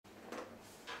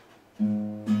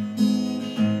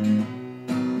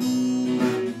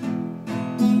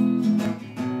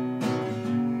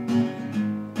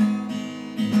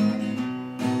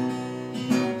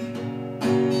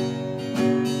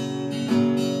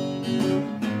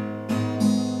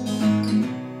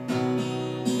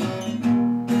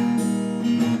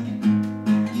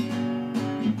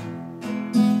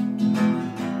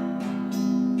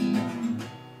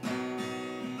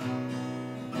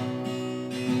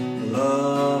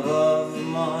Love of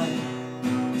mine,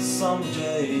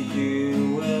 someday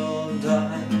you will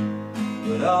die,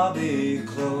 but I'll be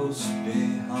close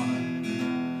behind.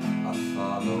 I'll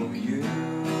follow you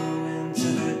into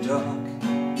the dark.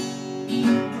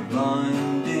 The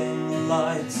blinding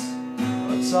lights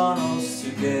are tunnels to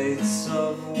gates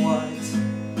of white,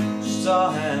 just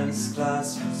our hands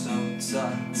clasped so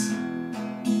tight,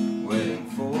 waiting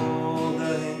for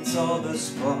the hint or the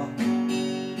spark.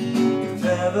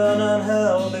 Heaven and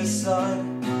hell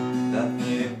decide that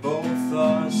they both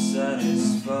are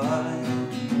satisfied.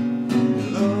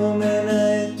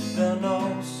 Illuminate the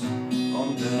nose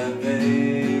on their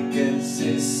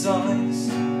vacancy signs.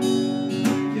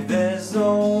 If there's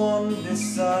no one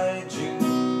beside you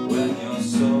when your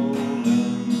soul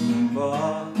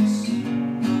embarks,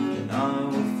 then I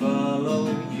will follow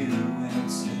you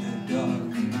into the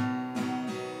dark.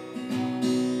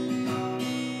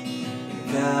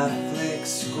 Catholic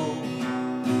school,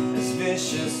 as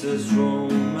vicious as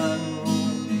Roman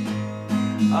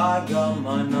rule, I got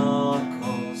my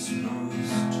knuckles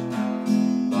bruised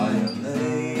by a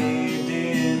lady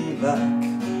in black,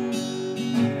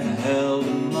 and I held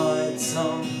my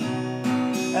tongue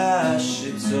as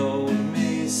she told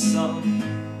me, son,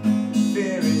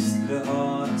 fear is the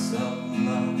heart of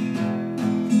love.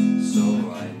 So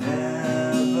I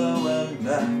never went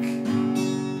back.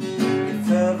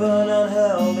 Heaven and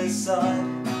hell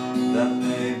decide that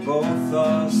they both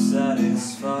are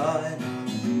satisfied.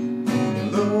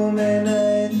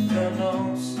 Illuminate the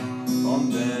nose on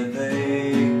their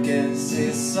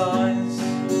vacancy signs.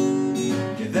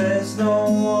 If there's no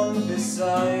one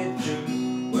beside you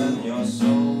when your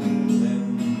soul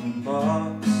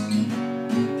embarks,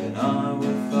 then I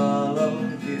will follow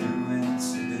you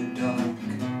into the dark.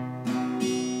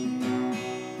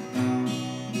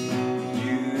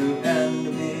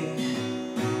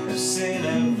 Seen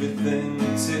everything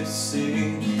to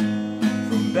see,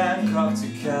 from Bangkok to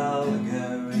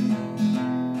Calgary,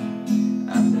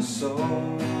 and the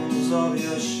soles of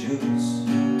your shoes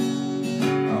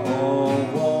are all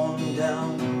worn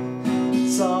down.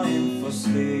 Time for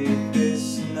sleep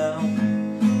is now.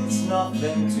 It's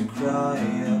nothing to cry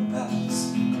about,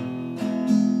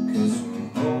 'cause we'll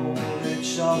hold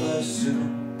each other soon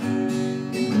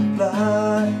in the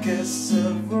blackest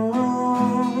of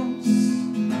rooms.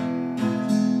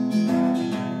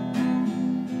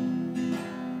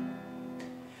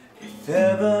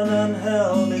 Heaven and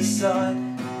hell decide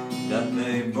that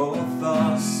they both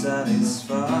are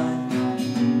satisfied.